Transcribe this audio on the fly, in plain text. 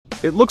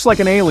It looks like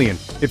an alien.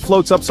 It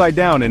floats upside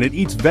down and it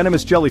eats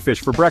venomous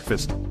jellyfish for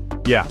breakfast.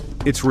 Yeah,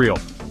 it's real.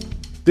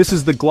 This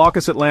is the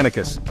Glaucus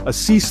Atlanticus, a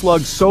sea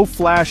slug so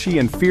flashy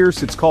and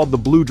fierce it's called the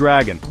blue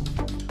dragon.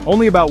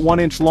 Only about 1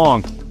 inch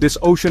long, this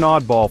ocean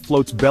oddball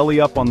floats belly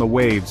up on the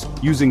waves,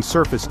 using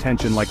surface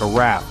tension like a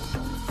raft.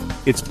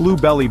 Its blue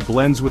belly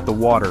blends with the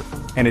water,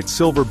 and its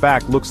silver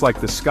back looks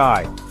like the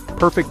sky,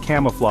 perfect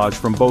camouflage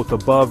from both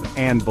above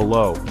and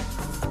below.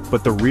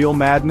 But the real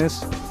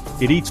madness?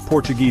 It eats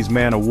Portuguese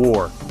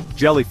man-o'-war,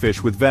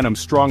 jellyfish with venom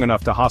strong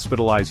enough to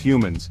hospitalize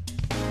humans.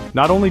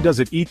 Not only does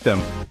it eat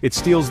them, it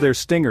steals their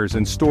stingers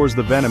and stores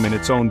the venom in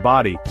its own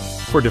body,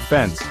 for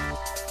defense.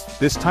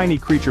 This tiny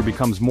creature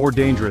becomes more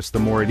dangerous the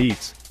more it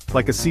eats,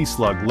 like a sea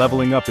slug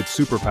leveling up its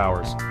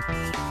superpowers.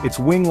 Its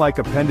wing-like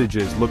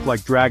appendages look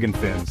like dragon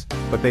fins,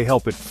 but they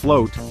help it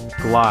float,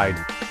 glide,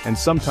 and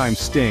sometimes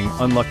sting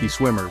unlucky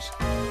swimmers.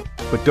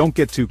 But don't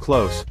get too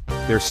close,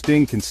 their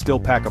sting can still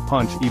pack a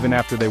punch even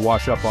after they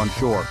wash up on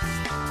shore.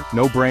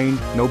 No brain,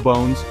 no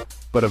bones,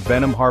 but a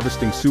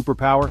venom-harvesting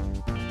superpower?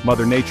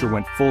 Mother Nature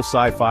went full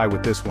sci-fi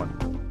with this one.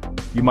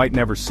 You might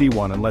never see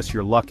one unless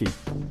you're lucky,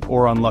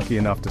 or unlucky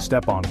enough to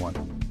step on one.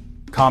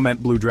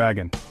 Comment Blue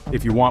Dragon,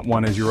 if you want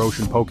one as your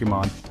ocean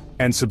Pokemon,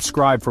 and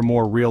subscribe for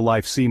more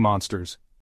real-life sea monsters.